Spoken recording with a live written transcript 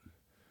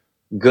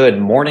Good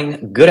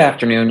morning, good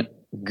afternoon,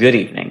 good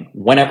evening.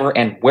 Whenever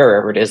and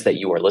wherever it is that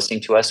you are listening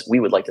to us, we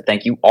would like to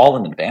thank you all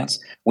in advance.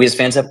 We as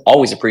fans have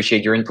always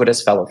appreciated your input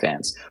as fellow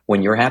fans.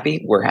 When you're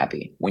happy, we're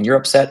happy. When you're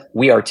upset,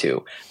 we are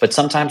too. But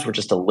sometimes we're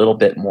just a little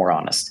bit more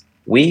honest.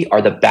 We are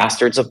the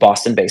Bastards of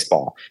Boston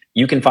Baseball.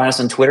 You can find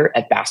us on Twitter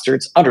at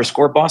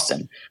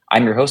bastards_Boston.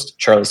 I'm your host,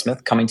 Charlie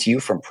Smith, coming to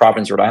you from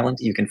Providence, Rhode Island.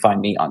 You can find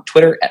me on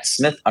Twitter at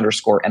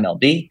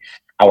Smith_MLB.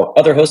 Our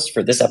other hosts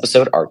for this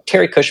episode are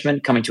Terry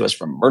Cushman, coming to us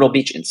from Myrtle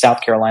Beach in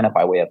South Carolina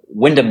by way of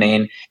Wyndham,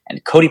 Maine,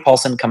 and Cody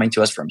Paulson, coming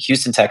to us from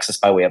Houston, Texas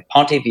by way of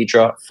Ponte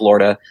Vedra,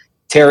 Florida.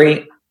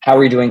 Terry, how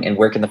are you doing, and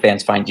where can the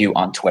fans find you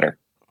on Twitter?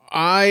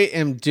 I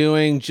am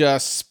doing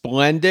just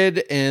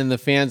splendid, and the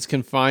fans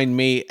can find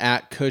me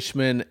at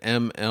Cushman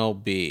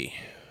MLB.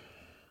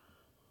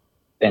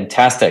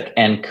 Fantastic.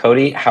 And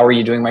Cody, how are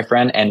you doing, my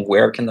friend, and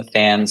where can the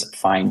fans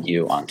find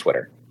you on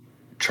Twitter?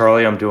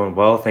 Charlie, I'm doing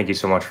well. Thank you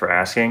so much for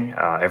asking.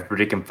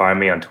 Everybody can find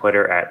me on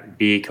Twitter at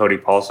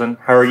 @BCodyPaulson.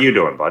 How are you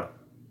doing, bud?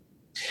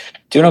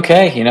 Doing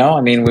okay.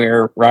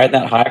 We're riding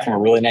that high from a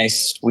really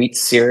nice, sweet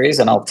series,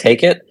 and I'll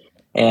take it.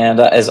 And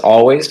as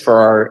always,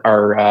 for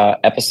our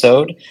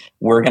episode,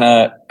 we're going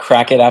to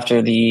crack it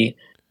after the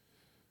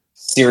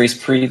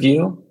series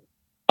preview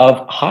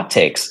of hot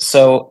takes.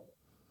 So,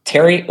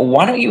 Terry,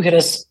 why don't you hit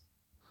us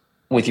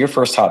with your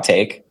first hot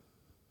take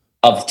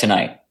of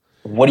tonight?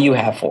 What do you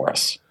have for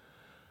us?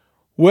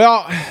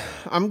 Well,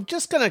 I'm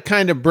just going to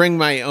kind of bring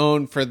my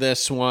own for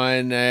this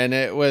one, and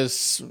it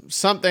was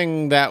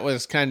something that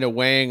was kind of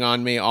weighing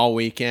on me all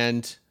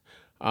weekend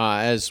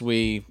as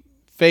we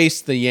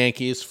faced the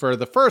Yankees for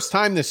the first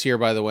time this year,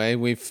 by the way.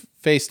 We've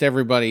faced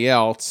everybody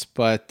else,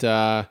 but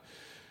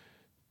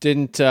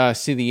didn't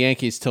see the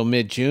Yankees till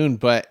mid-June,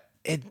 but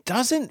it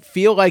doesn't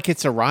feel like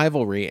it's a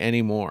rivalry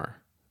anymore.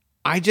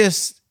 I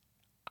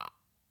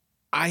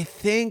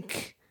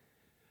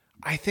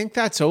think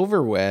that's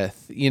over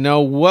with.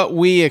 What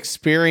we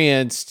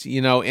experienced,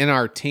 in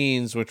our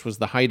teens, which was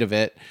the height of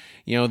it,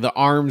 the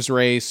arms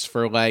race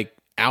for like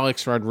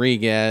Alex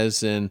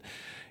Rodriguez, and,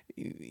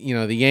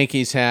 the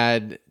Yankees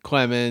had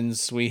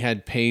Clemens, we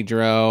had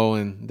Pedro,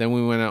 and then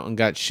we went out and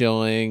got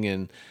Schilling,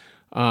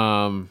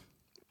 and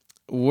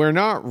we're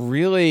not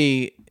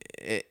really,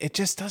 it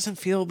just doesn't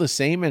feel the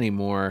same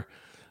anymore.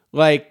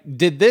 Like,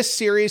 did this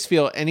series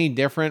feel any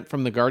different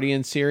from the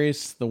Guardian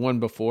series, the one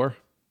before?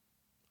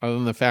 Other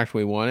than the fact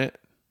we won it?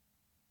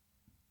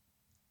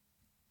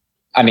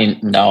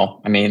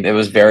 No. It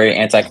was very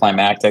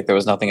anticlimactic. There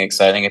was nothing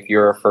exciting. If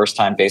you're a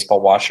first-time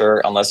baseball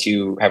watcher, unless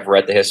you have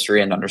read the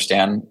history and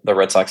understand the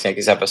Red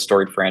Sox-Yankees have a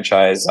storied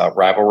franchise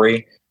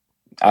rivalry,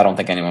 I don't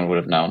think anyone would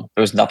have known.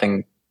 There was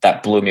nothing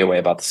that blew me away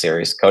about the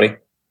series. Cody?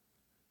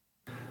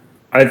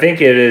 I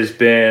think it has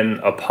been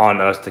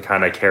upon us to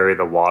kind of carry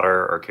the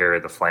water or carry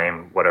the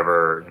flame,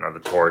 whatever, the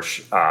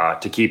torch,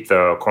 to keep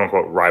the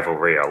quote-unquote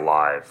rivalry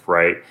alive,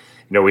 right?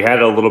 We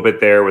had a little bit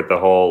there with the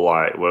whole,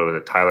 what was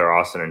it, Tyler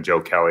Austin and Joe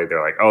Kelly.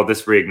 They're like, oh,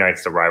 this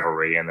reignites the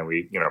rivalry. And then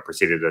we,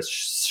 proceeded to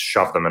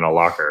shove them in a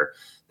locker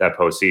that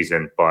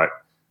postseason. But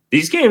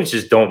these games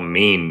just don't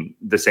mean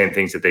the same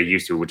things that they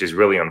used to, which is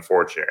really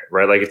unfortunate,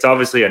 right? Like, it's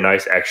obviously a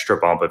nice extra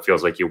bump. It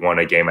feels like you won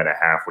a game and a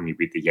half when you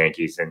beat the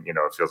Yankees. And,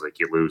 it feels like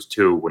you lose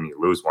two when you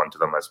lose one to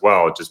them as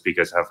well, just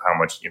because of how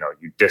much, you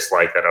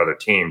dislike that other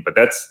team. But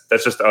that's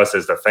just us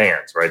as the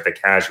fans, right? The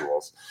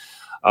casuals.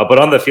 But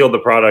on the field, the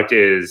product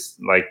is,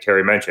 like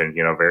Terry mentioned,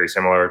 very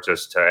similar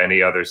just to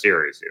any other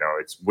series.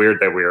 It's weird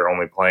that we're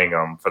only playing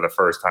them for the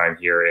first time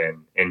here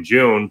in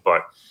June,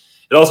 but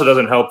it also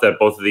doesn't help that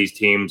both of these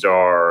teams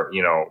are,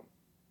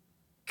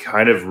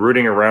 kind of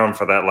rooting around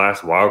for that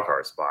last wild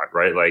card spot,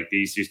 right? Like,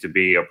 these used to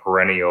be a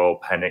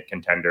perennial pennant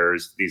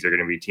contenders. These are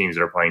going to be teams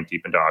that are playing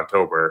deep into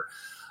October.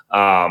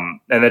 And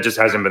that just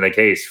hasn't been the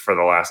case for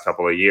the last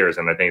couple of years.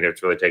 And I think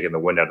that's really taken the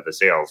wind out of the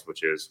sails,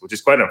 which is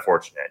quite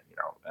unfortunate,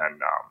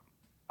 and,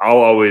 I'll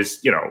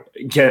always,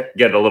 get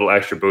a little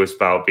extra boost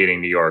about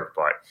beating New York,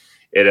 but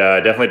it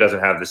definitely doesn't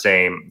have the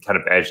same kind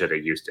of edge that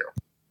it used to.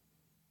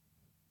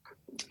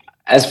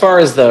 As far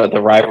as the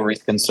rivalry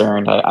is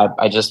concerned,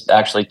 I just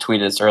actually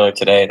tweeted this earlier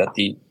today that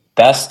the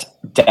best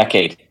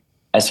decade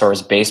as far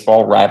as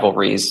baseball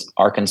rivalries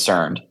are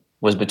concerned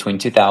was between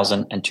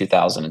 2000 and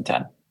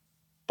 2010.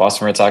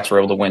 Boston Red Sox were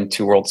able to win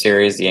 2 World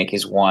Series. The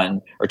Yankees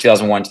won, or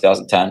 2001,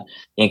 2010. The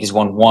Yankees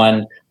won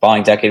 1.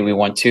 Following decade, we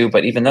won 2.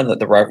 But even then,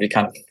 the rivalry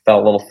kind of fell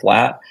a little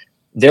flat.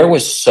 There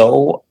was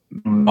so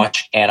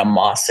much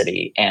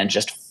animosity and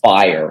just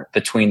fire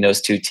between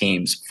those two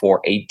teams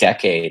for a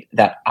decade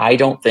that I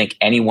don't think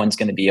anyone's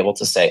going to be able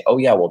to say, oh,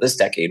 yeah, well, this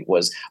decade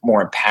was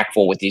more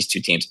impactful with these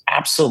two teams.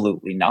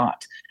 Absolutely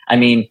not.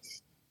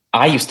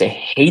 I used to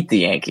hate the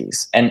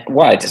Yankees, and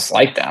I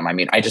dislike them.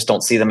 I just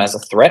don't see them as a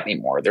threat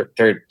anymore.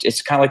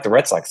 It's kind of like the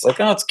Red Sox. It's like,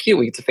 oh, it's cute.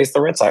 We get to face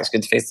the Red Sox. We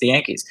get to face the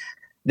Yankees.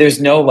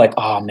 There's no like,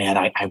 oh man,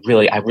 I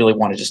really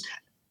want to just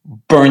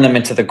burn them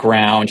into the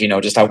ground.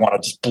 I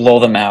want to just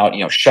blow them out.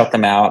 Shut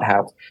them out.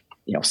 Have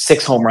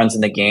 6 home runs in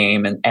the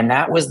game, and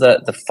that was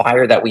the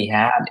fire that we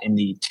had in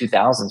the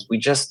 2000s.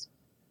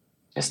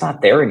 It's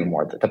not there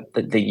anymore.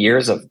 The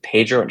years of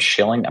Pedro and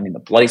Schilling, I mean, the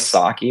bloody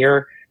sock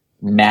year,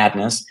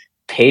 madness.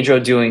 Pedro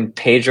doing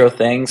Pedro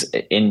things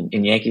in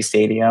Yankee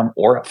Stadium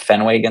or at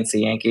Fenway against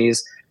the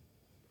Yankees.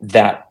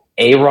 That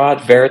A-Rod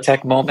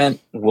Veritek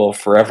moment will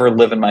forever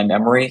live in my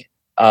memory.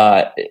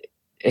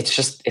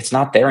 It's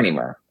not there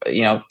anymore.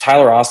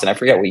 Tyler Austin, I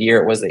forget what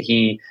year it was that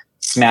he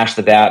smashed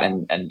the bat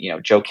and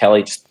Joe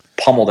Kelly just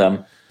pummeled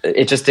him.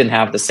 It just didn't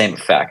have the same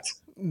effect.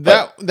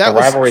 The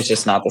rivalry is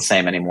just not the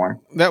same anymore.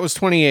 That was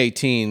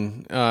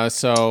 2018. Yeah.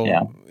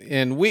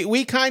 And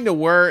we kind of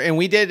were, and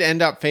we did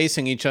end up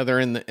facing each other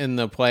in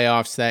the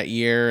playoffs that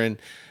year. And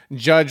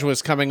Judge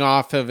was coming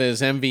off of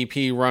his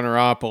MVP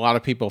runner-up. A lot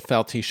of people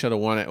felt he should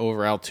have won it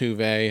over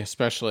Altuve,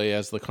 especially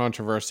as the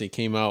controversy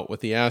came out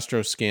with the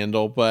Astros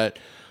scandal. But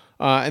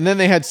and then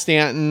they had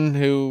Stanton,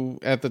 who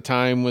at the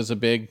time was a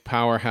big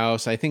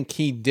powerhouse. I think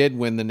he did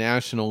win the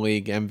National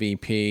League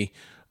MVP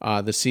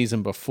the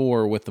season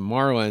before with the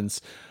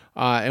Marlins.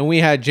 And we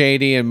had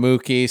JD and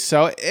Mookie.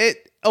 So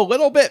it a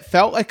little bit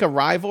felt like a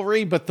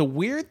rivalry, but the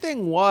weird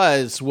thing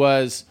was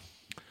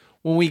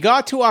when we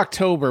got to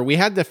October, we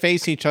had to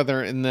face each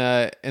other in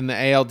the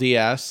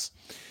ALDS,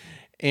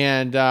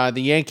 and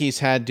the Yankees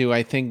had to,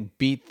 I think,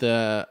 beat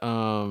the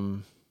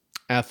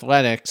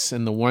Athletics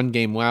in the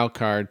 1-game wild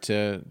card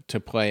to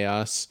play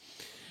us.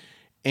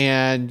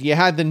 And you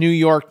had the New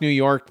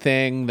York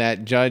thing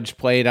that Judge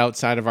played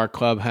outside of our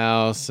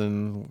clubhouse.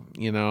 And,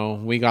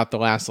 we got the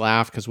last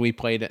laugh because we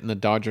played it in the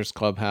Dodgers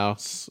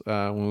clubhouse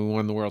when we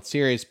won the World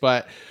Series.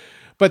 But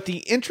the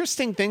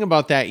interesting thing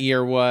about that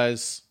year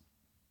was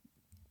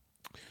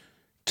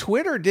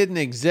Twitter didn't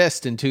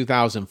exist in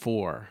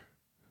 2004.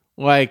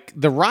 Like,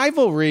 the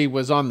rivalry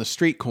was on the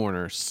street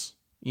corners,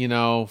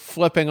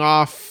 flipping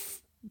off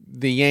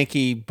the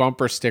Yankee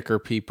bumper sticker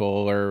people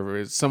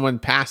or someone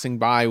passing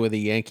by with a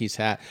Yankees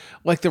hat.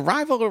 Like, the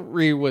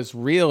rivalry was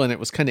real and it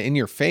was kind of in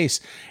your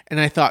face. And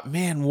I thought,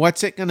 man,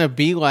 what's it going to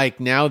be like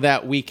now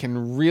that we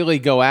can really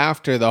go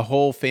after the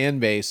whole fan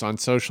base on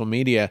social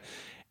media?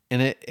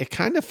 And it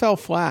kind of fell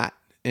flat.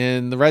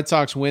 And the Red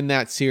Sox win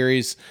that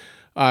series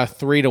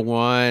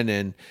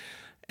 3-1.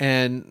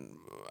 And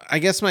I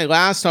guess my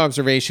last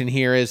observation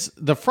here is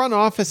the front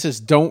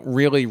offices don't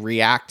really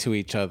react to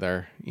each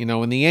other.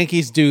 When the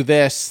Yankees do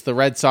this, the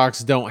Red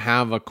Sox don't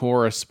have a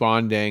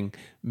corresponding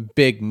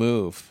big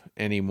move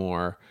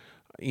anymore.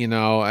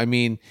 I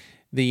mean,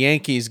 the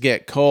Yankees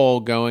get Cole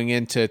going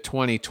into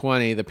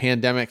 2020. The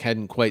pandemic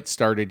hadn't quite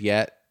started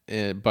yet,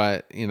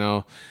 but,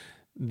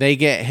 they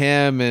get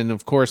him. And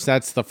of course,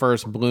 that's the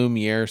first Bloom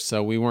year.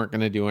 So we weren't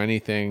going to do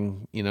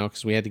anything,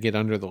 because we had to get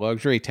under the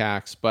luxury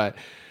tax.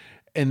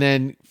 And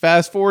then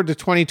fast forward to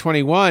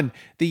 2021,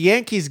 the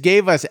Yankees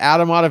gave us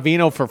Adam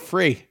Ottavino for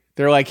free.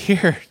 They're like,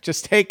 here,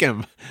 just take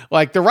him.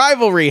 Like, the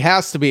rivalry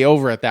has to be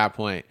over at that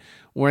point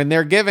when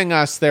they're giving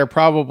us their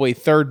probably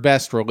third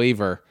best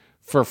reliever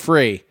for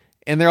free.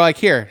 And they're like,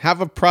 here, have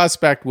a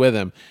prospect with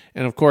him.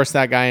 And of course,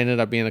 that guy ended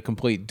up being a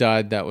complete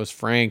dud. That was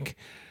Frank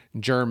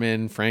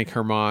Herman,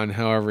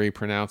 however he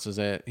pronounces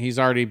it. He's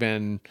already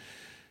been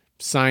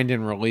signed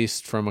and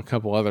released from a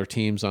couple other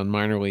teams on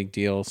minor league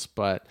deals,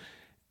 but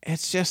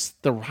it's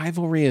just the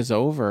rivalry is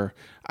over.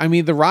 I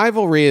mean, the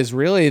rivalry is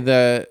really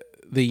the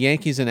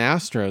Yankees and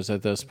Astros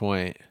at this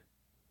point.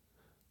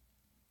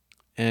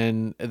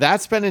 And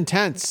that's been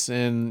intense.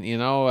 And,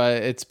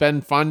 it's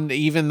been fun,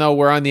 even though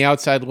we're on the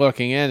outside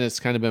looking in,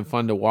 it's kind of been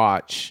fun to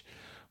watch.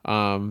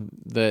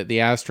 The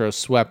Astros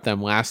swept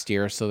them last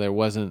year, so there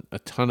wasn't a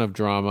ton of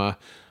drama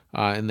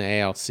in the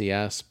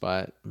ALCS.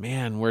 But,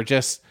 man,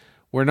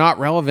 we're not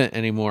relevant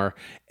anymore.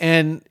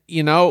 And,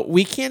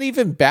 we can't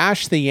even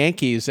bash the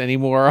Yankees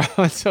anymore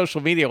on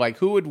social media. Like,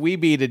 who would we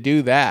be to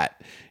do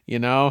that?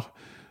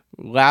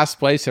 Last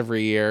place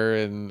every year,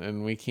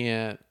 and we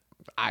can't.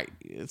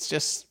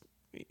 It's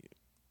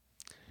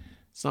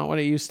not what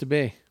it used to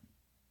be.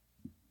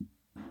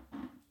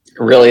 It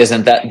really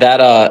isn't.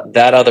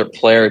 That other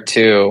player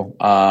too.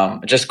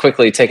 Just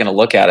quickly taking a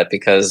look at it,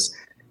 because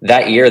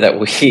that year that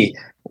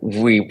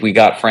we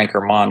got Frank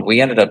Herman, we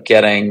ended up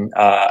getting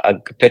a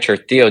pitcher,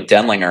 Theo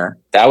Denlinger.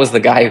 That was the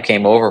guy who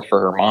came over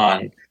for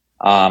Herman.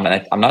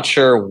 And I'm not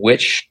sure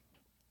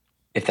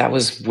if that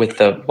was with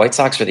the White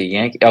Sox or the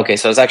Yankees. Okay,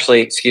 so it was actually,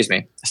 excuse me,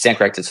 I stand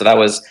corrected. So that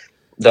was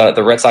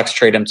the Red Sox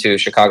trade him to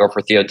Chicago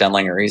for Theo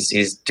Denlinger.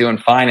 He's doing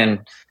fine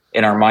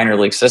in our minor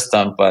league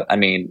system, but I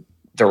mean,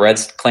 the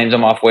Reds claimed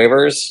him off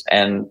waivers,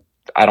 and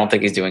I don't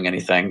think he's doing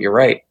anything. You're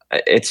right.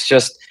 It's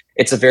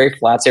a very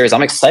flat series.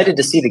 I'm excited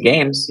to see the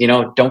games.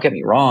 Don't get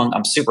me wrong.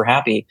 I'm super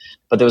happy,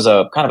 but there was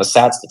a kind of a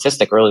sad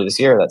statistic early this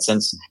year that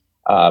since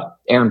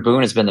Aaron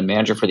Boone has been the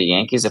manager for the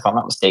Yankees, if I'm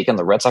not mistaken,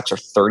 the Red Sox are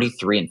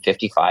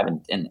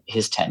 33-55 in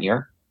his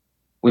tenure.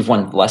 We've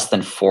won less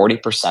than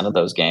 40% of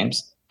those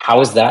games.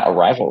 How is that a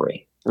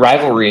rivalry?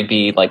 Rivalry would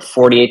be like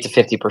 48 to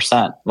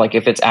 50%. Like,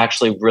 if it's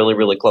actually really,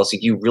 really close,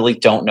 you really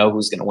don't know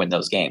who's going to win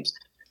those games.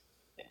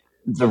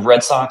 The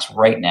Red Sox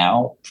right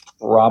now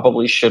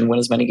probably shouldn't win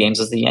as many games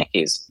as the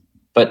Yankees,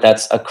 but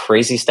that's a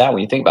crazy stat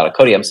when you think about it.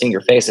 Cody, I'm seeing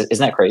your face. Isn't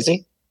that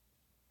crazy?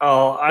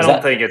 Oh, I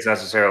don't think it's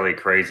necessarily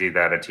crazy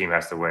that a team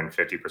has to win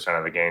 50%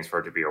 of the games for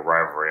it to be a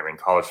rivalry. I mean,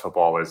 college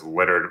football is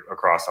littered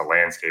across a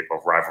landscape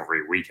of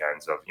rivalry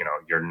weekends of,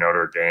 your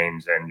Notre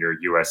Dames and your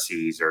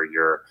USCs or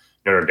your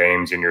Notre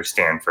Dames and your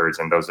Stanfords.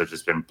 And those have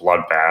just been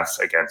bloodbaths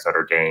against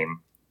Notre Dame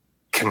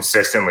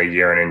consistently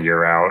year in and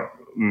year out.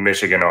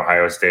 Michigan,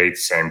 Ohio State,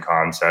 same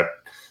concept.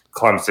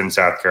 Clemson,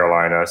 South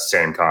Carolina,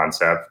 same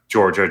concept.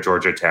 Georgia,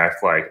 Georgia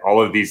Tech, like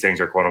all of these things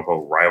are quote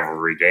unquote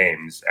rivalry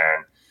games.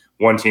 And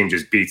one team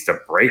just beats the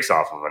brakes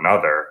off of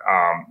another.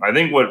 I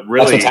think what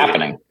really that's what's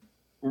happening.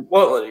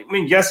 Well, I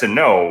mean, yes and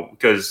no,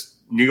 because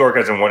New York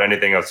hasn't won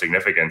anything of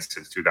significance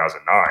since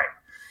 2009.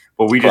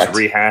 But we just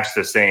rehashed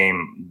the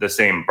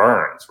same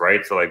burns,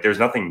 right? So like, there's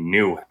nothing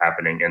new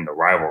happening in the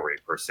rivalry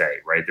per se,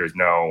 right? There's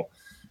no,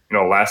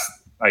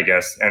 I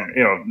guess, and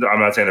I'm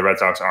not saying the Red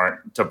Sox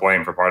aren't to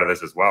blame for part of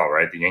this as well,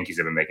 right? The Yankees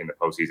have been making the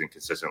postseason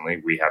consistently.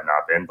 We have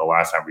not been. The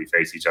last time we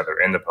faced each other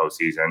in the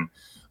postseason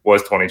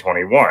was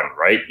 2021,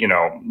 right?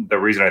 The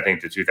reason I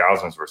think the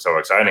 2000s were so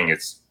exciting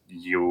is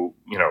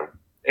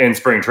in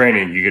spring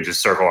training, you could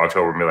just circle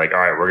October and be like, all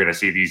right, we're going to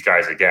see these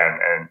guys again.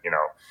 And,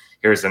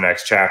 here's the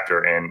next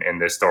chapter in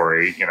this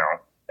story,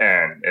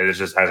 and it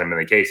just hasn't been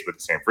the case with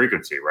the same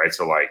frequency, right?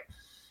 So like,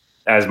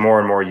 as more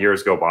and more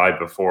years go by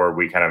before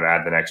we kind of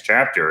add the next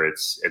chapter,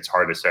 it's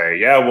hard to say,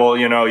 yeah, well,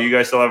 you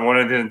guys still haven't won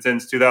it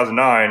since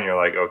 2009. You're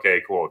like,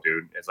 okay, cool,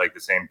 dude. It's like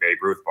the same Babe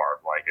Ruth bar.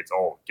 Like, it's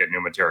old. Get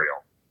new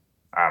material.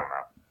 I don't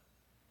know.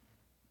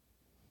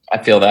 I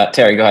feel that.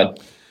 Terry, go ahead.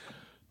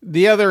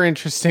 The other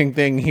interesting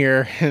thing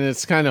here, and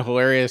it's kind of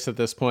hilarious at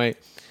this point,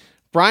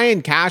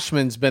 Brian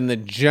Cashman's been the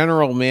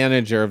general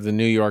manager of the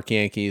New York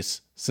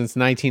Yankees since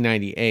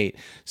 1998.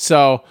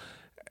 So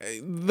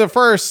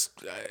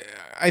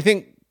I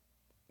think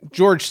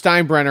George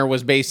Steinbrenner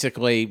was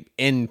basically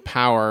in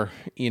power,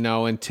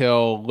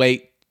 until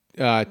late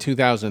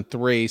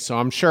 2003. So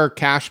I'm sure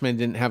Cashman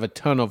didn't have a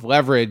ton of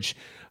leverage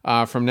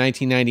from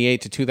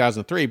 1998 to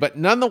 2003. But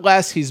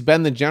nonetheless, he's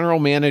been the general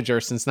manager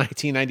since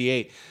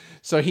 1998.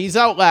 So he's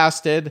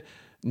outlasted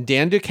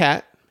Dan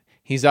Duquette.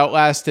 He's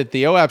outlasted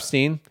Theo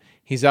Epstein.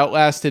 He's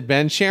outlasted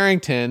Ben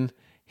Cherington.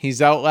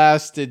 He's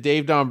outlasted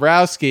Dave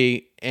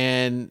Dombrowski.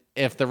 And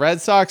if the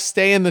Red Sox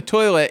stay in the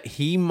toilet,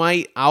 he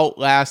might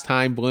outlast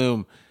Chaim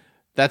Bloom.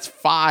 That's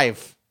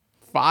five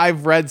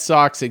Red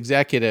Sox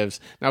executives.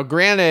 Now,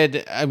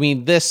 granted, I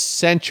mean, this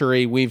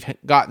century we've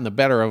gotten the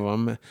better of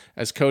them,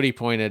 as Cody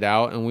pointed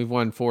out, and we've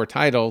won 4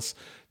 titles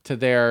to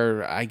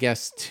their, I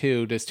guess,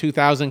 2. Does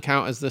 2000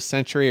 count as this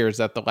century, or is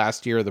that the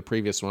last year of the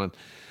previous one?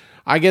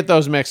 I get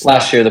those mixed up.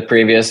 Last year, the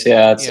previous,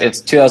 it's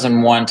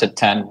 2001 to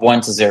 10,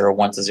 1-0,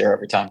 1-0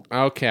 every time.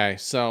 Okay,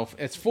 so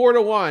it's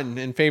 4-1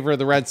 in favor of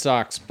the Red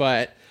Sox,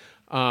 but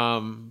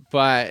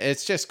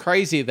it's just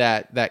crazy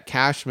that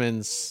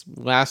Cashman's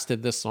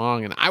lasted this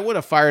long, and I would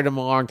have fired him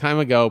a long time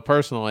ago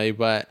personally,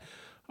 but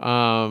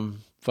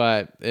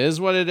it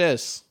is what it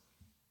is.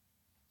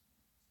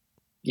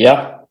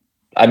 Yeah.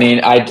 I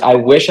mean, I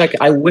wish I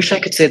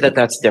could say that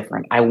that's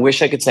different. I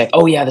wish I could say,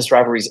 oh yeah, this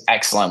rivalry is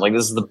excellent. Like,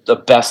 this is the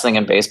best thing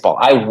in baseball.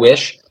 I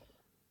wish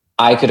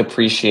I could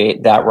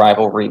appreciate that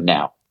rivalry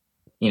now.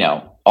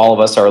 All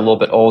of us are a little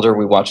bit older.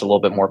 We watch a little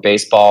bit more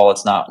baseball.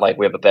 It's not like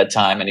we have a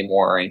bedtime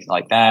anymore or anything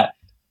like that.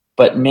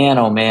 But man,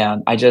 oh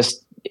man,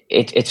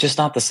 it's just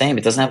not the same.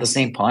 It doesn't have the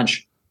same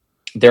punch.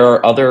 There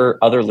are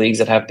other leagues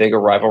that have bigger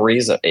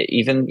rivalries,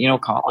 even,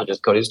 college, as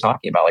Cody was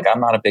talking about. Like, I'm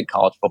not a big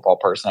college football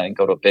person. I didn't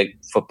go to a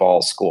big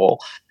football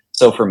school.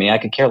 So for me, I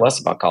could care less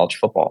about college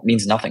football. It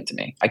means nothing to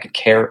me. I could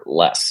care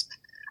less.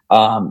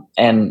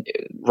 And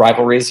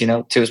rivalries,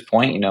 to his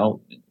point,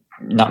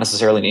 not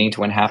necessarily needing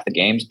to win half the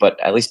games, but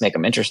at least make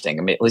them interesting.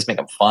 I mean, at least make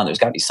them fun. There's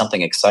got to be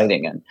something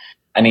exciting. And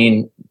I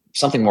mean,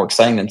 something more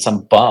exciting than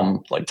some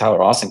bum like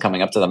Tyler Austin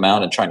coming up to the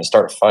mound and trying to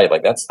start a fight.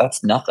 Like,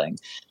 that's nothing.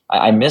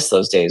 I miss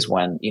those days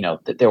when,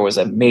 there was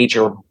a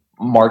major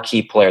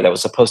marquee player that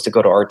was supposed to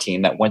go to our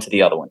team that went to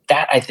the other one.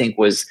 That, I think,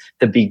 was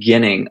the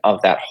beginning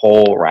of that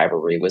whole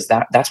rivalry.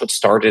 That's what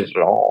started it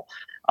all,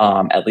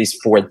 at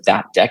least for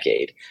that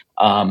decade.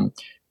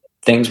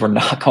 Things were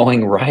not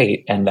going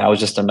right, and that was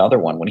just another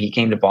one. When he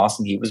came to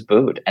Boston, he was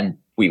booed, and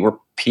we were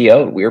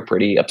PO'd. We were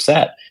pretty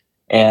upset.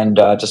 And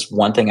just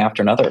one thing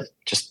after another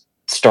just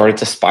started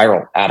to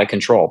spiral out of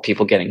control.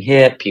 People getting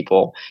hit,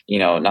 people,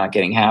 not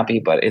getting happy,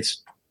 but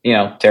it's,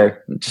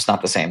 they're just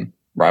not the same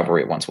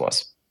rivalry it once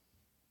was.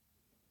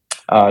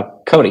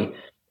 Cody,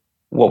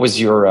 what was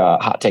your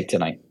hot take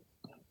tonight?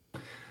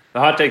 The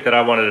hot take that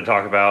I wanted to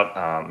talk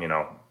about,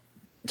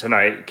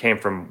 tonight came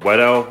from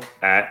Wedo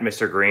at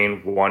Mr.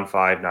 Green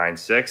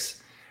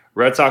 1596.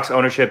 Red Sox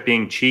ownership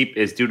being cheap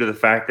is due to the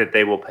fact that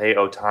they will pay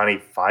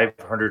Ohtani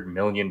 $500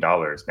 million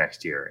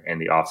next year in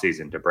the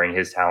offseason to bring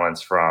his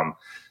talents from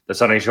the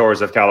sunny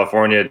shores of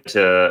California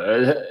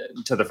to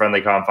the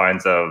friendly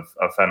confines of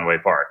Fenway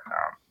Park.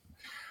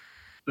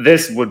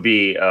 this would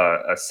be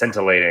a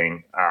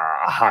scintillating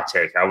hot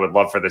take. I would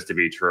love for this to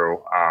be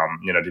true.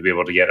 To be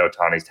able to get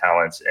Ohtani's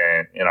talents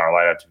in our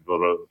lineup, to be able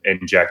to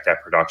inject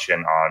that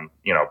production on,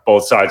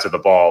 both sides of the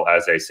ball,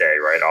 as they say,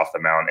 right off the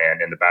mound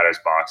and in the batter's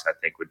box, I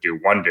think would do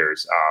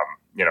wonders.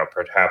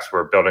 Perhaps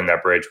we're building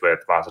that bridge with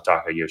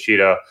Masataka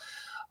Yoshida.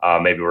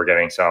 Maybe we're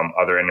getting some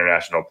other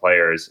international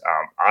players.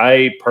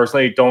 I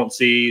personally don't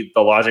see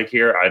the logic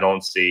here. I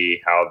don't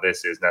see how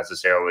this is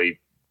necessarily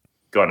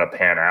going to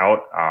pan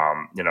out.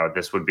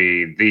 This would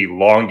be the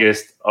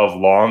longest of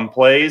long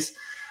plays.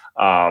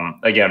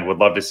 Again, would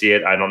love to see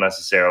it. I don't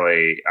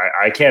necessarily,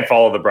 I can't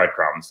follow the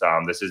breadcrumbs.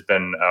 This has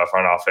been a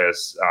front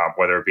office,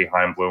 whether it be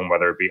Chaim Bloom,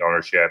 whether it be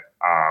ownership,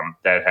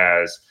 that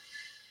has,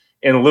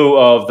 in lieu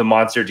of the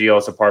monster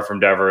deals, apart from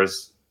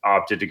Devers,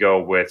 opted to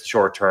go with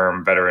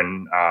short-term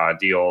veteran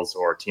deals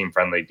or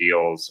team-friendly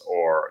deals,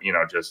 or,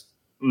 just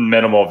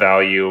minimal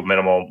value,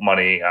 minimal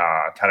money,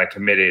 kind of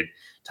committed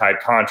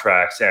type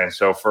contracts. And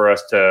so for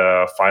us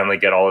to finally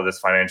get all of this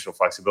financial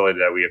flexibility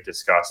that we have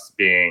discussed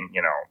being,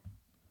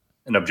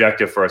 an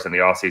objective for us in the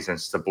offseason,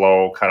 is to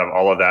blow kind of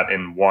all of that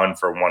in one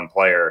for one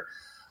player.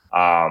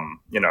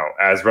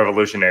 As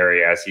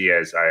revolutionary as he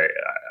is, I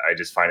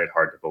just find it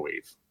hard to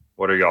believe.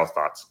 What are y'all's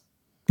thoughts?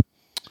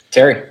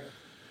 Terry?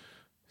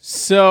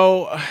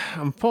 So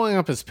I'm pulling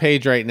up his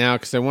page right now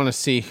because I want to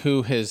see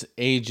who his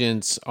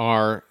agents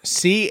are.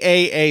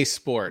 CAA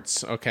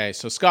Sports. Okay,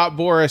 so Scott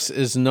Boras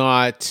is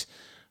not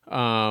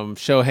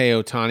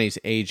Shohei Ohtani's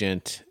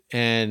agent,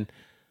 and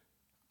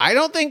I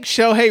don't think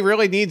Shohei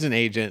really needs an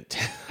agent.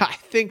 I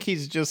think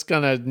he's just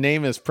going to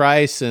name his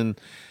price,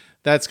 and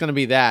that's going to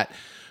be that.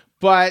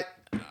 But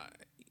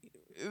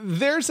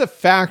there's a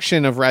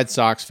faction of Red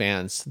Sox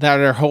fans that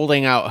are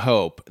holding out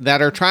hope,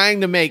 that are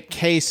trying to make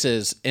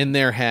cases in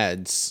their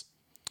heads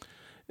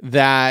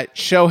that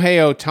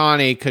Shohei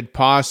Ohtani could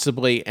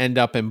possibly end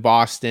up in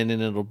Boston,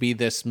 and it'll be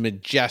this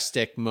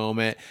majestic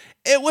moment.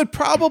 It would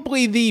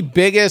probably the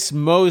biggest,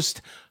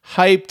 most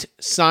hyped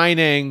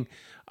signing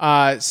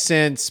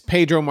since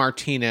Pedro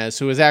Martinez,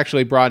 who was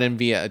actually brought in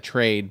via a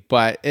trade.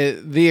 But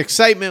the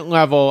excitement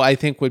level, I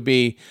think, would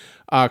be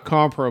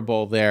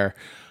comparable there.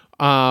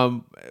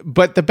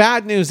 But the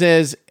bad news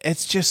is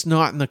it's just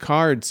not in the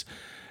cards.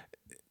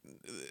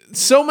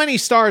 So many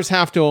stars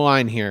have to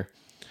align here.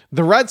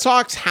 The Red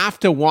Sox have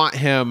to want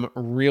him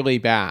really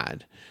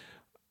bad.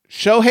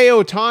 Shohei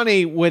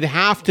Ohtani would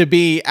have to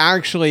be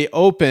actually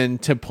open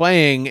to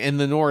playing in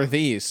the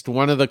Northeast,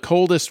 one of the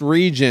coldest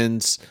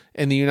regions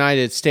in the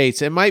United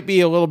States. It might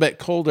be a little bit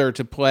colder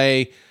to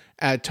play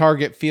at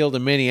Target Field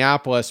in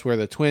Minneapolis, where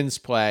the Twins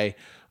play,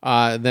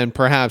 than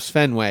perhaps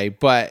Fenway,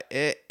 but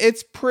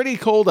it's pretty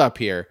cold up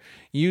here.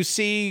 You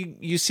see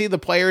the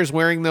players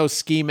wearing those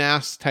ski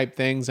masks type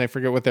things. I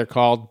forget what they're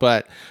called,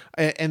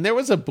 and there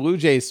was a Blue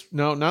Jays,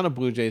 no, not a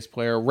Blue Jays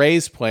player, a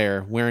Rays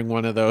player wearing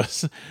one of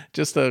those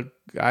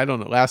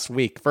last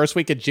week, first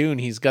week of June.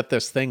 He's got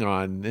this thing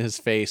on his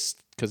face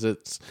because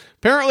it's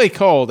apparently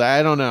cold.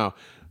 I don't know.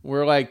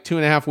 We're like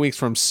 2.5 weeks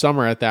from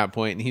summer at that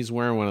point, and he's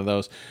wearing one of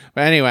those.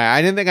 But anyway,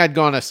 I didn't think I'd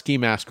go on a ski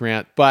mask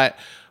rant, but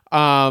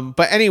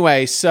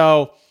anyway,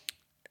 so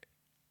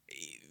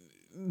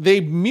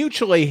they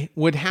mutually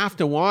would have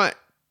to want,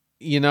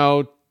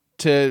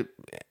 to,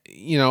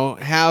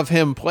 have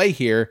him play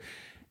here.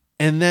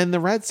 And then the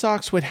Red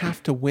Sox would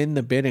have to win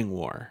the bidding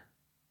war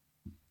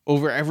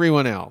over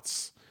everyone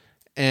else.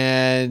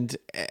 And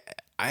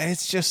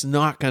it's just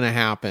not going to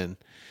happen.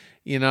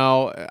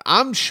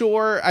 I'm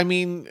sure,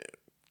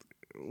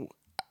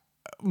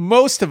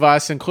 most of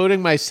us,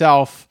 including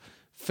myself,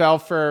 fell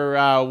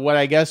for what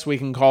I guess we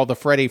can call the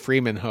Freddie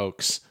Freeman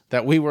hoax,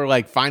 that we were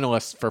like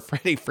finalists for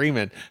Freddie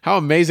Freeman. How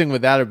amazing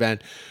would that have been?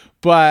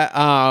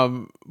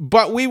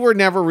 But we were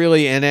never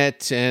really in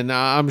it, and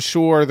I'm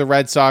sure the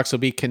Red Sox will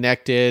be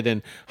connected,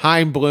 and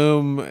Chaim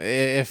Bloom,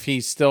 if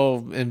he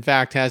still in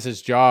fact has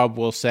his job,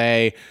 will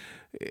say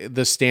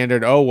the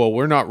standard, oh, well,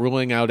 we're not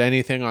ruling out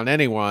anything on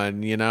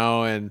anyone,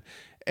 and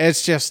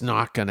it's just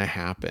not going to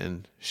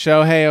happen.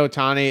 Shohei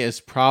Ohtani is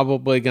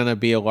probably going to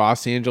be a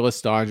Los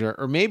Angeles Dodger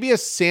or maybe a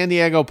San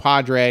Diego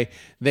Padre.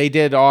 They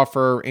did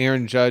offer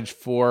Aaron Judge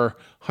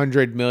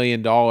 $400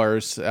 million,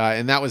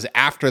 and that was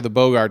after the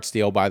Bogaerts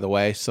deal, by the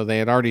way. So they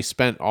had already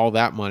spent all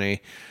that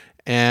money.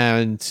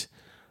 And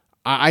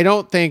I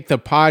don't think the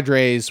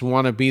Padres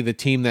want to be the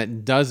team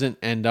that doesn't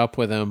end up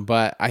with him,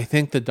 but I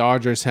think the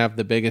Dodgers have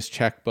the biggest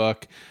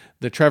checkbook.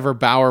 The Trevor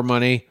Bauer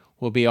money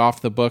will be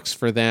off the books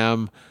for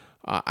them.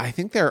 I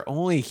think their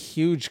only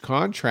huge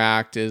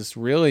contract is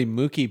really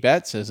Mookie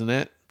Betts, isn't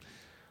it?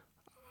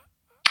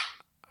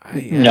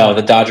 No,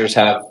 the Dodgers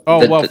have.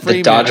 Freeman,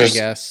 the Dodgers, I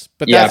guess.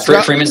 But yeah,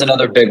 Freeman's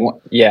another big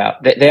one. Yeah,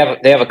 they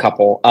have a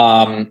couple.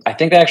 I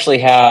think they actually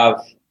have,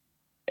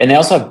 and they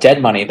also have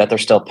dead money that they're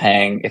still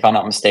paying, if I'm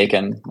not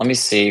mistaken. Let me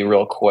see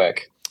real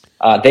quick.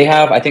 They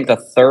have, I think, the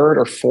third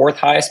or fourth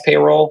highest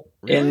payroll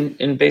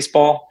in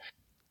baseball.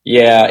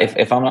 Yeah,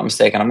 if I'm not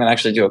mistaken, I'm going to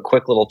actually do a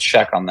quick little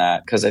check on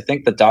that because I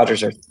think the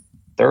Dodgers are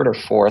third or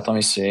fourth. Let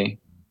me see.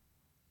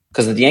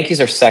 because the Yankees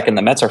are second,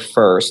 the Mets are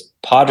first,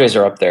 Padres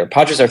are up there,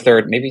 Padres are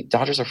third, maybe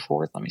Dodgers are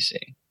fourth. Let me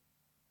see.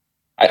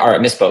 All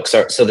right,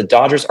 misspoke. So the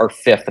Dodgers are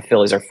fifth, the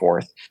Phillies are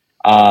fourth.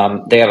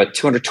 They have a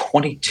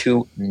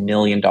 $222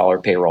 million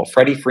payroll.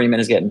 Freddie Freeman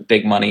is getting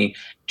big money.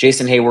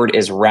 Jason Hayward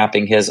is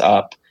wrapping his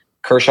up.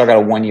 Kershaw got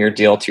a 1-year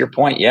deal. To your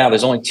point, yeah,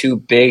 there's only two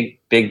big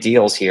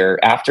deals here.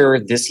 After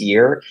this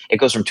year, it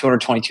goes from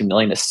 $222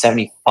 million to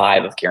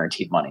 $75 of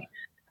guaranteed money.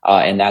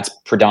 And that's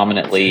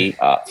predominantly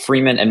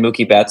Freeman and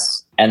Mookie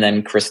Betts, and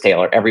then Chris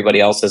Taylor.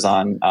 Everybody else is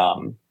on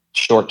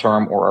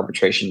short-term or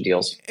arbitration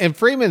deals. And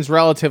Freeman's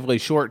relatively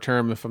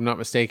short-term, if I'm not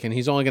mistaken.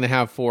 He's only going to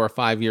have 4 or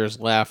 5 years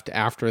left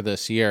after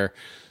this year.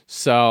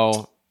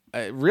 So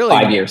really,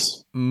 5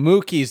 years.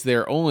 Mookie's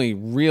their only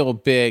real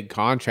big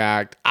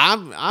contract.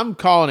 I'm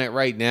calling it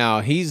right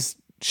now. Shohei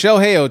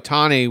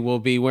Ohtani will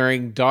be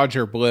wearing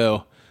Dodger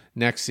blue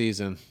next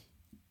season.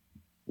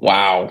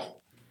 Wow.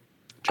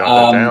 Jot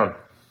that down.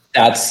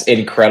 That's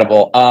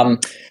incredible.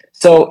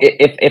 So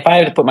if I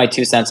had to put my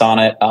 2 cents on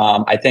it,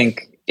 I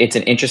think it's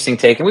an interesting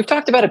take, and we've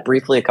talked about it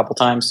briefly a couple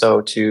times.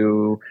 So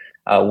to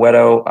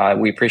Wedo,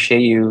 we appreciate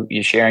you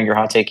sharing your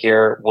hot take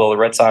here. Will the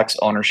Red Sox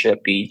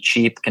ownership be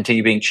cheap,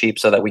 continue being cheap,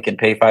 so that we can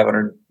pay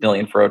 $500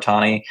 million for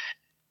Ohtani?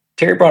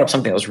 Terry brought up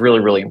something that was really,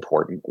 really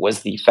important,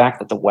 was the fact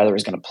that the weather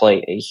is going to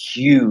play a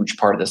huge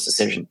part of this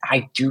decision.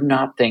 I do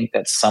not think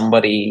that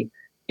somebody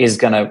is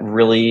going to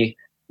really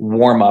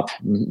warm up,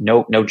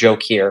 no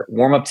joke here,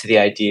 warm up to the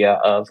idea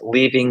of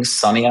leaving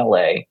sunny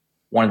LA,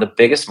 one of the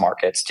biggest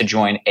markets, to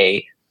join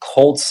a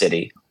cold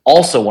city,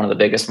 also one of the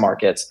biggest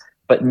markets,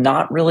 but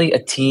not really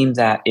a team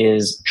that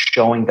is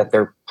showing that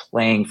they're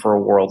playing for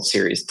a World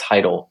Series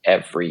title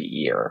every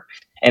year.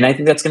 And I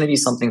think that's going to be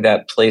something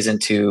that plays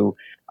into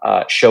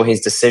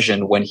Shohei's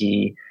decision when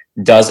he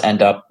does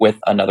end up with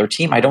another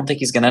team. I don't think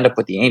he's going to end up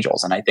with the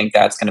Angels. And I think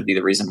that's going to be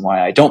the reason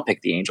why I don't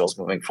pick the Angels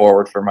moving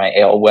forward for my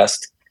AL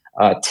West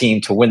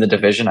team to win the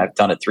division. I've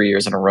done it 3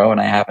 years in a row and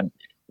I haven't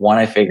won.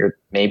 I figured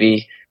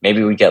maybe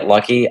we get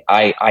lucky.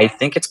 I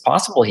think it's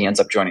possible he ends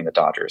up joining the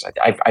Dodgers.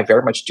 I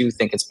very much do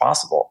think it's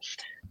possible.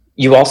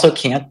 You also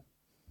can't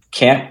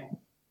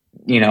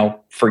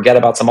forget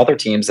about some other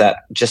teams that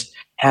just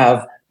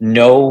have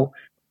no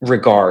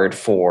regard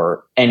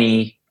for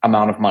any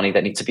amount of money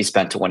that needs to be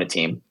spent to win a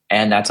team.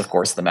 And that's, of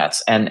course, the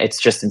Mets. And it's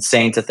just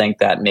insane to think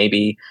that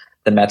maybe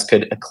the Mets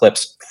could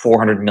eclipse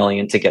 $400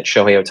 million to get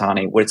Shohei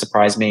Ohtani. Would it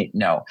surprise me?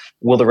 No.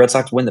 Will the Red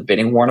Sox win the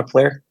bidding war on a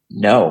player?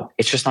 No.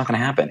 It's just not going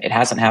to happen. It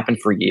hasn't happened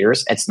for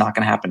years. It's not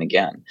going to happen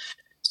again.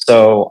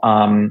 So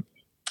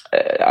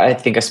I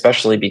think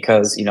especially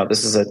because,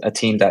 this is a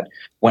team that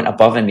went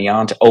above and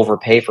beyond to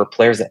overpay for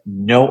players that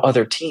no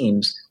other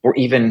teams were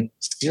even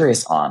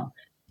serious on.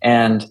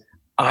 And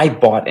I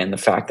bought in the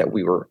fact that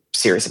we were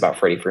serious about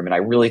Freddie Freeman. I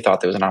really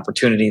thought there was an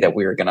opportunity that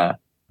we were going to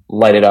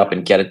light it up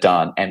and get it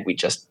done. And we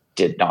just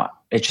did not.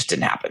 It just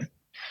didn't happen.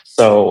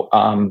 So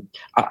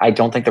I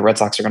don't think the Red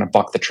Sox are going to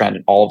buck the trend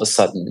and all of a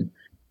sudden,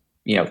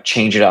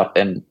 change it up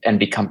and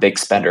become big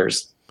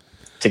spenders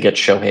to get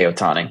Shohei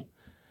Ohtani.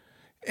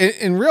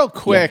 And real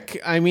quick,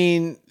 yeah. I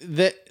mean,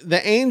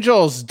 the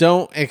Angels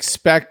don't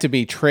expect to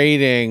be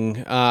trading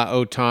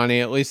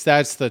Ohtani. At least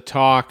that's the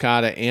talk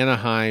out of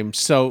Anaheim.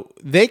 So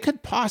they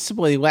could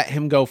possibly let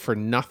him go for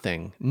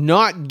nothing,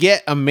 not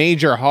get a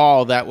major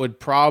haul that would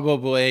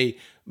probably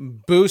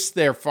boost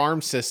their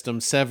farm system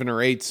 7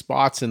 or 8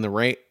 spots in the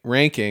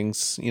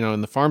rankings,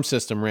 in the farm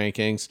system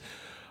rankings.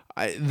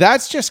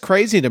 That's just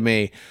crazy to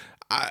me.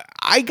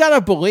 I gotta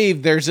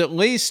believe there's at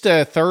least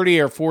a 30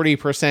 or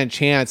 40%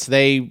 chance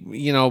they,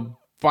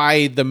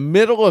 by the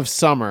middle of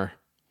summer,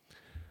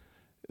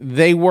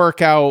 they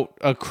work out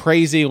a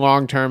crazy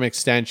long-term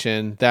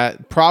extension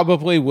that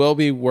probably will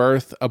be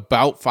worth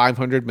about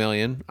 $500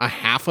 million,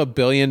 $500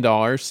 million.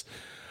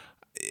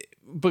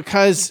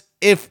 Because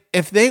if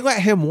they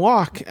let him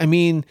walk, I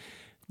mean,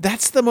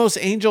 that's the most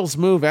Angels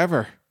move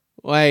ever.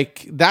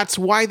 Like, that's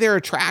why they're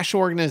a trash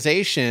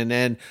organization.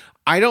 And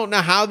I don't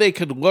know how they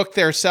could look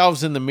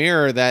themselves in the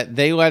mirror that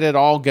they let it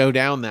all go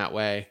down that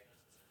way.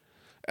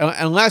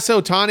 Unless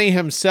Ohtani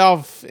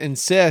himself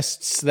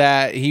insists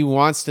that he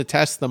wants to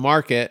test the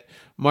market,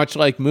 much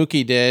like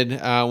Mookie did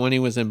when he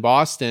was in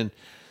Boston,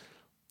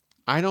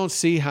 I don't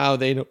see how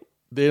they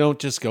don't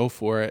just go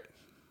for it.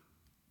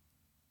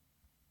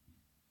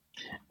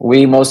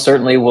 We most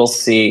certainly will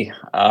see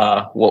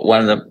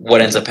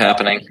what ends up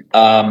happening.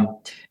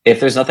 If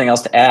there's nothing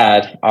else to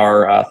add,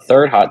 our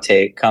third hot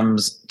take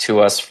comes to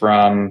us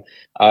from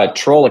a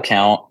troll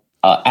account,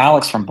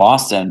 Alex from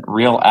Boston,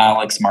 Real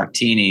Alex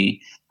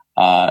Martini,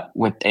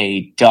 with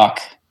a duck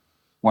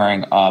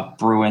wearing a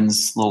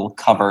Bruins little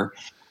cover.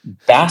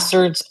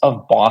 Bastards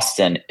of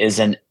Boston is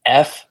an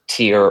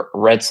F-tier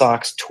Red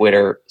Sox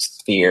Twitter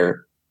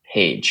sphere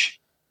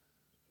page.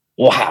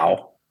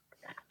 Wow.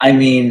 I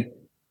mean,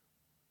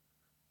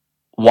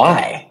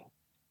 why?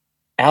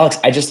 Alex,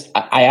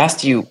 I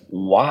asked you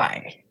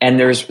why, and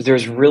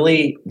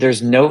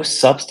there's no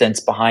substance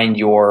behind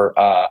your,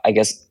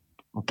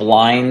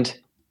 blind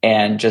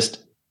and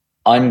just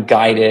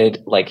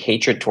unguided like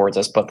hatred towards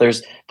us, but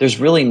there's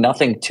really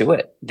nothing to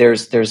it.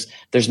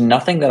 There's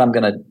nothing that I'm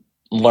going to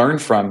learn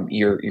from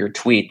your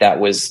tweet that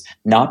was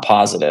not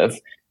positive.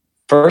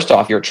 First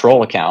off, your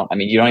troll account. I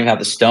mean, you don't even have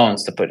the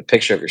stones to put a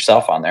picture of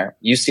yourself on there.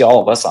 You see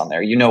all of us on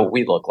there. You know what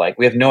we look like.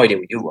 We have no idea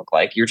what you look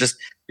like. You're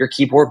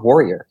keyboard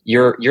warrior.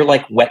 You're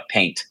like wet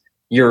paint.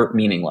 You're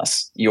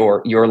meaningless.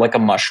 You're like a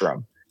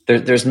mushroom.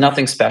 There's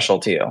nothing special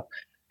to you.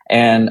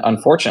 And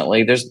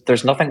unfortunately,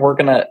 there's nothing we're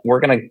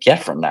gonna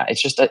get from that.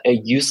 It's just a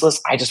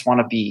useless. I just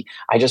want to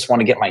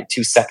get my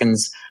 2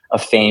 seconds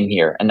of fame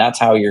here, and that's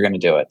how you're gonna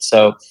do it.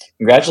 So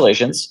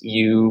congratulations,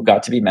 you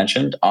got to be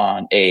mentioned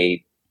on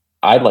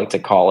I'd like to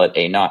call it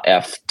a not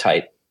F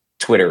type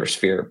Twitter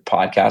sphere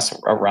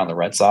podcast around the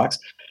Red Sox.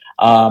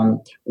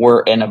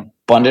 We're an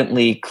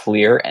abundantly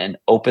clear and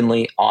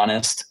openly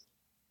honest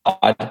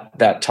pod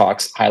that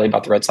talks highly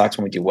about the Red Sox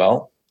when we do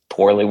well,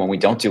 poorly when we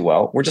don't do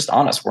well. We're just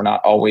honest. We're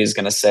not always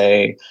going to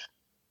say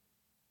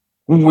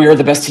we're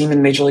the best team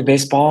in Major League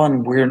Baseball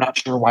and we're not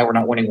sure why we're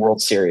not winning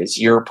World Series.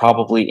 You're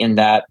probably in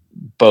that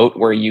boat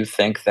where you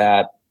think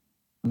that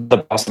the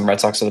Boston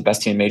Red Sox are the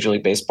best team in Major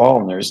League Baseball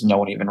and there's no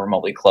one even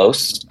remotely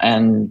close,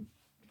 and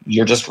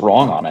you're just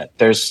wrong on it.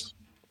 There's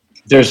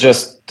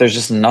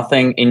just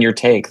nothing in your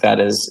take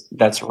that's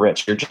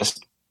rich. You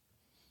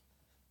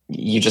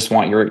just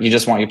want your 2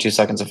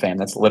 seconds of fame.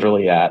 That's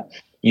literally it.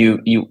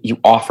 You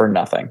offer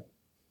nothing.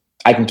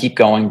 I can keep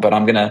going, but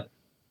I'm gonna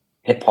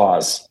hit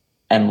pause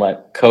and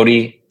let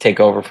Cody take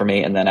over for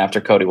me, and then after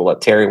Cody, we'll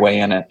let Terry weigh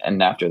in,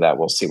 and after that,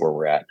 we'll see where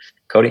we're at.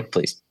 Cody,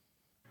 please.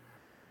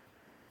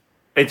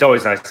 It's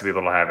always nice to be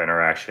able to have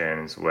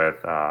interactions with,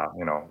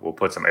 we'll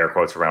put some air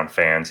quotes around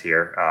fans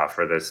here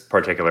for this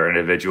particular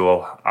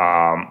individual.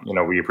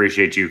 We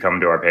appreciate you coming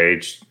to our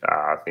page.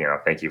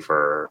 Thank you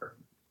for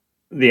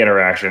the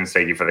interactions.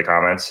 Thank you for the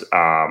comments.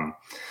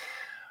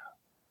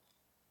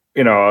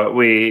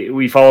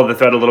 We followed the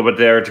thread a little bit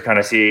there to kind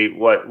of see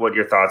what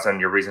your thoughts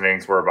and your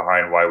reasonings were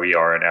behind why we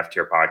are an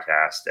F-tier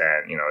podcast.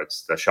 And,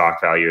 it's the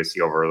shock value, it's the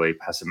overly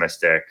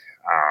pessimistic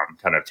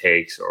kind of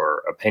takes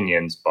or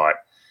opinions. But,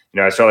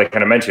 as Charlie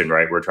kind of mentioned,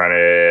 right, we're trying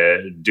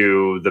to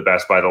do the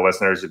best by the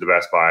listeners, do the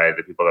best by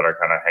the people that are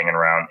kind of hanging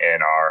around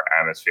in our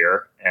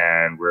atmosphere.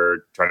 And we're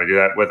trying to do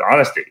that with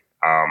honesty.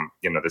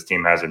 This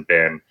team hasn't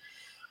been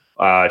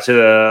to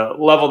the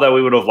level that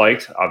we would have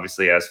liked,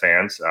 obviously, as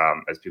fans,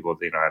 as people,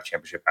 have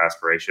championship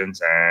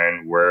aspirations.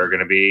 And we're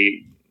going to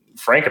be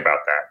frank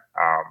about that.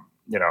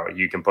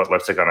 You can put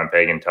lipstick on a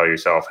pig and tell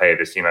yourself, hey,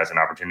 this team has an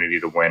opportunity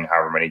to win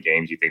however many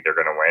games you think they're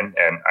going to win.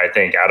 And I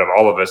think out of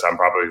all of us, I'm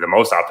probably the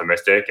most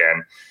optimistic.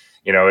 And,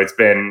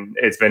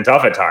 it's been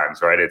tough at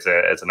times, right? It's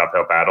an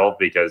uphill battle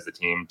because the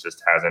team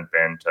just hasn't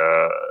been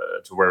to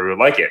where we would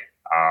like it.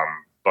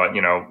 But,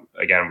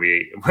 again,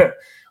 we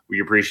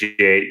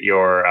appreciate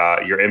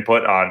your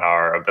input on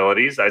our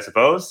abilities, I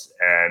suppose.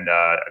 And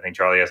I think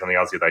Charlie has something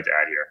else you'd like to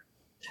add here.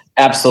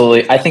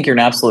 Absolutely. I think you're an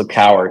absolute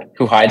coward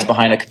who hides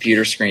behind a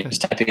computer screen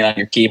just typing it on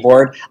your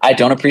keyboard. I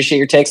don't appreciate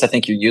your takes. I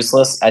think you're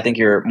useless. I think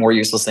you're more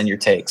useless than your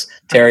takes.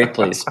 Terry,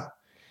 please.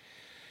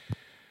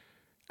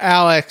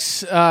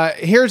 Alex,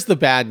 here's the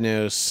bad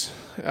news.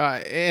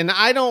 And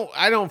I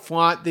don't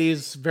flaunt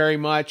these very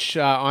much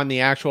on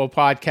the actual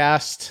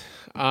podcast.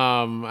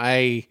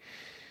 I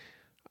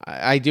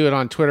do it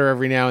on Twitter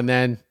every now and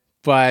then,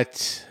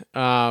 but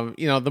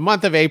the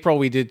month of April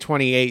we did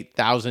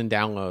 28,000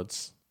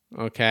 downloads.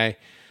 Okay.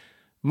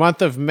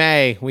 Month of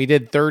May we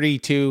did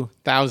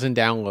 32,000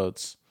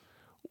 downloads.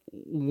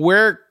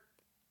 We're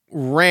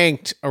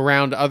ranked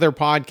around other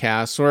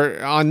podcasts,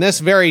 or on this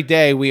very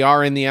day we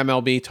are in the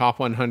MLB top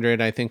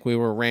 100. I think we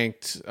were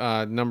ranked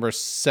number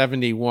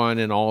 71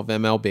 in all of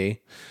MLB.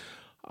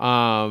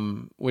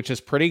 Which is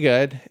pretty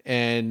good.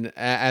 And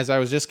as I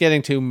was just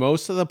getting to,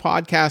 most of the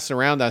podcasts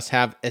around us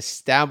have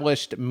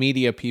established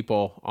media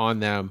people on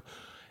them.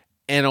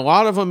 And a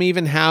lot of them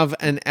even have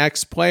an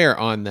ex-player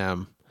on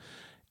them.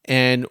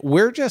 And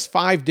we're just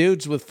 5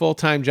 dudes with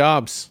full-time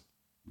jobs.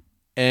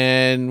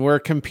 And we're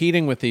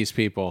competing with these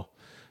people.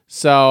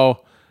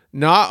 So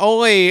not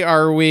only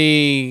are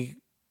we,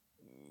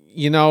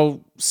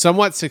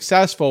 somewhat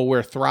successful,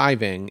 we're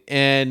thriving.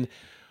 And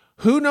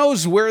who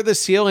knows where the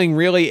ceiling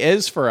really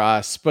is for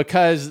us,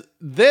 because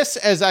this,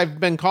 as I've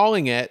been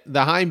calling it,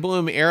 the Chaim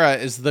Bloom era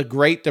is the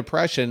Great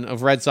Depression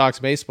of Red Sox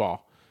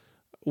baseball.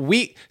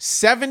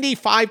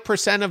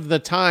 75% of the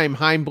time,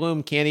 Chaim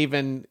Bloom can't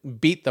even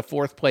beat the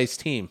 4th place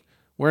team.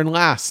 We're in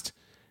last,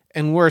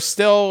 and we're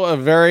still a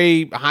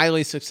very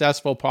highly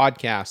successful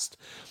podcast.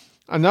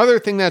 Another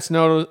thing that's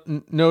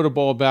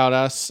notable about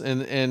us,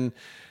 and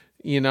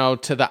to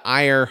the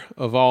ire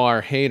of all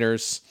our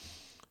haters,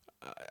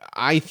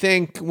 I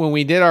think when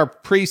we did our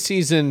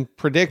preseason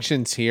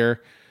predictions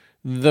here,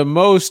 the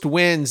most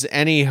wins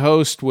any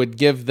host would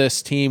give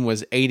this team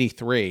was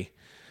 83.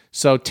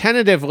 So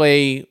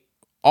tentatively,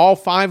 all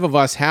 5 of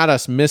us had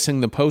us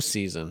missing the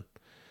postseason.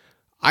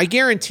 I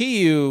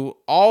guarantee you,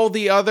 all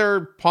the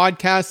other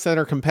podcasts that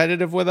are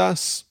competitive with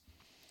us,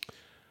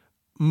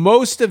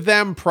 most of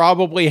them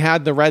probably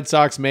had the Red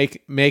Sox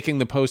making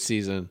the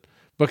postseason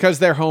because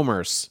they're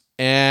homers.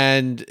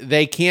 and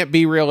they can't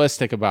be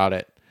realistic about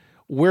it.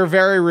 We're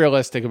very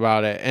realistic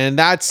about it, and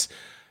that's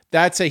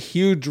a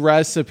huge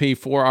recipe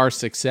for our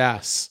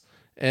success,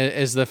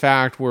 is the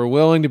fact we're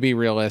willing to be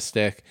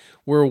realistic.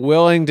 We're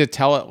willing to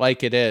tell it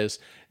like it is.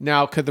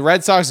 Now, could the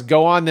Red Sox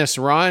go on this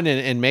run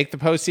and make the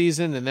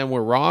postseason and then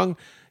we're wrong?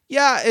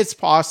 Yeah, it's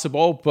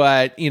possible,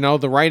 but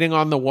the writing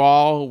on the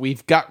wall,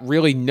 we've got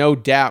really no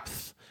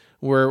depth.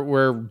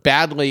 We're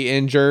badly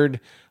injured.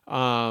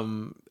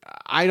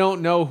 I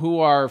don't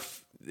know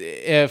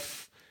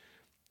if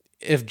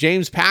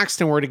James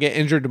Paxton were to get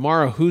injured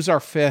tomorrow, who's our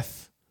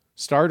fifth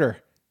starter?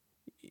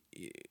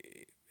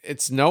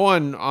 It's no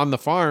one on the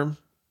farm,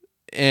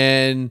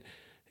 and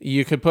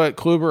you could put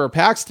Kluber or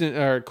Paxton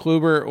or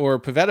Kluber or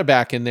Pivetta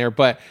back in there,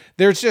 but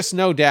there's just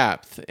no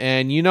depth.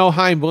 And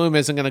Chaim Bloom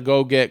isn't going to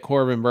go get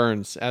Corbin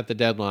Burns at the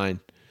deadline.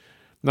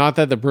 Not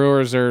that the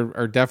Brewers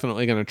are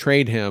definitely going to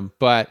trade him,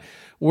 but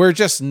we're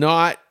just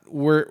not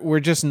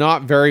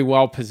very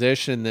well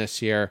positioned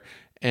this year.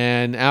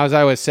 And as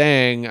I was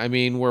saying, I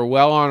mean, we're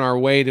well on our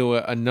way to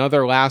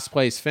another last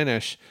place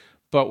finish,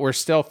 but we're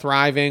still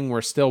thriving.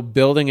 We're still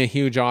building a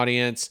huge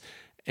audience,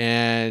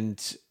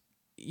 and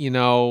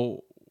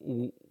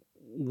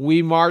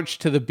we march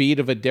to the beat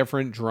of a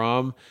different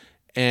drum,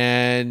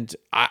 and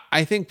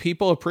I think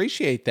people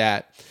appreciate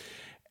that.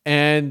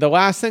 And the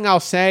last thing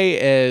I'll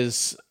say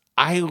is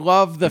I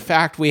love the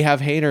fact we have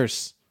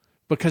haters,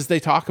 because they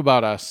talk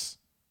about us,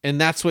 and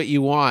that's what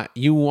you want.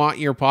 You want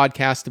your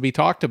podcast to be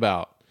talked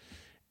about.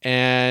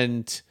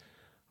 And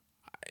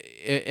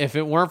if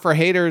it weren't for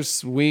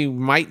haters, we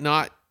might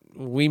not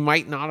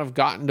have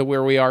gotten to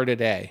where we are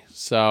today.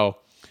 So,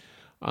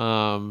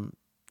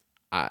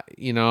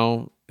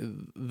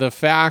 the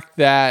fact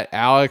that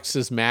Alex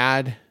is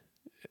mad,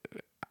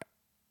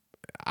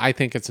 I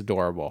think it's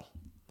adorable.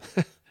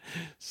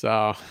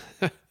 So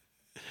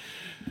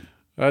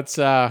that's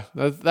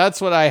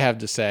what I have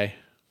to say.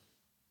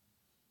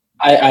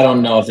 I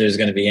don't know if there's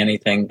going to be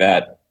anything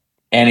that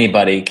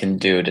anybody can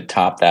do to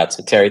top that.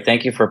 So Terry,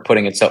 thank you for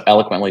putting it so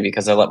eloquently,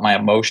 because I let my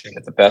emotion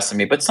get the best of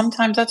me, but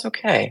sometimes that's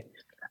okay.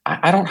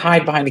 I don't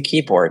hide behind the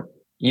keyboard.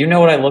 You know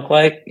what I look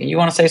like. You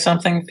want to say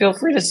something? Feel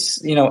free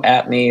to,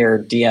 at me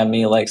or DM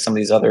me like some of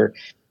these other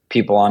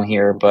people on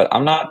here. But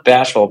I'm not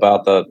bashful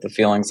about the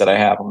feelings that I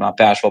have. I'm not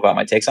bashful about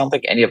my takes. I don't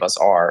think any of us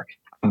are.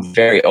 I'm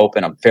very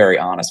open. I'm very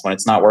honest. When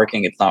it's not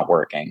working, it's not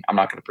working. I'm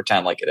not going to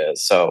pretend like it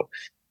is. So,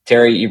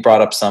 Terry, you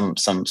brought up some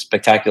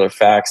spectacular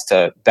facts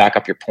to back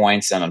up your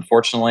points, and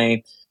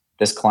unfortunately,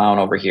 this clown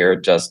over here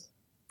just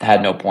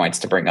had no points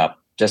to bring up.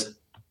 Just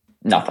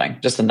nothing.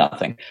 Just a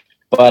nothing.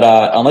 But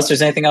unless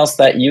there's anything else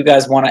that you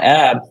guys want to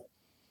add,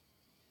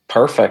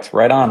 perfect.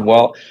 Right on.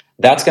 Well,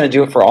 that's going to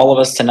do it for all of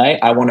us tonight.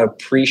 I want to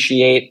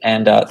appreciate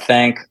and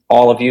thank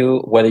all of you,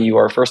 whether you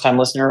are a first-time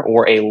listener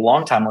or a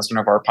long-time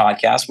listener of our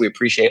podcast. We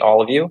appreciate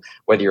all of you,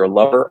 whether you're a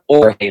lover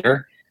or a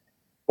hater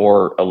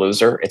or a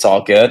loser. It's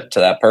all good to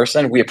that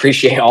person. We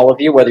appreciate all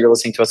of you, whether you're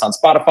listening to us on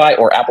Spotify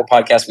or Apple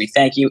Podcasts. We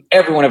thank you.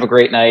 Everyone have a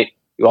great night.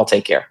 You all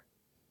take care.